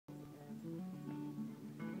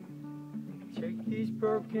Take these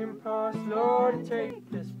broken parts, Lord, take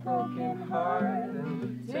this broken heart.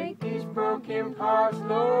 And take these broken parts,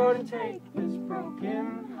 Lord, and take this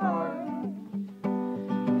broken heart.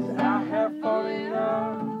 'Cause I have fallen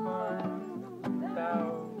apart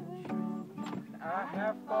without you. I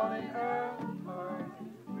have fallen apart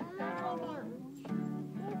without you.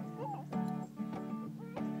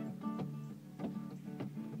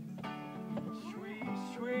 Sweet,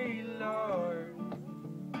 sweet Lord,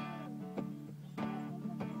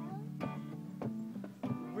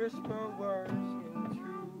 whisper words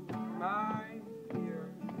into my ear.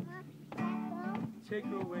 Take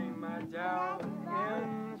away my doubt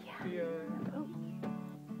and fear.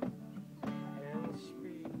 And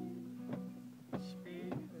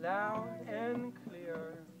speak loud and clear.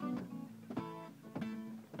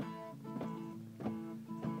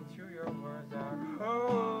 Into your words I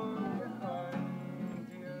hold on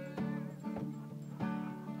dear.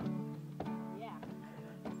 Yeah.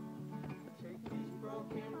 Take these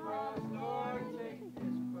broken parts, Lord, take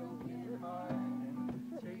this broken heart.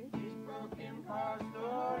 Take these broken parts,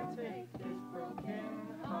 Lord, take this broken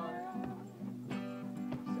heart.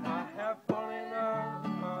 'Cause I have fallen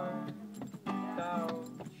apart without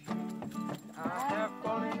you. I have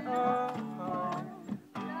fallen apart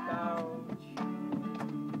without you.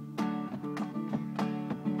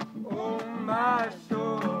 Oh, my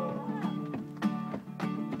soul,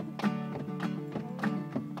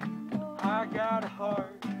 I got a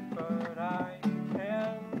heart, but I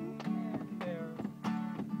can't bear.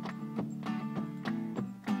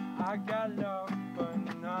 I got love, but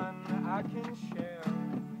none I can share.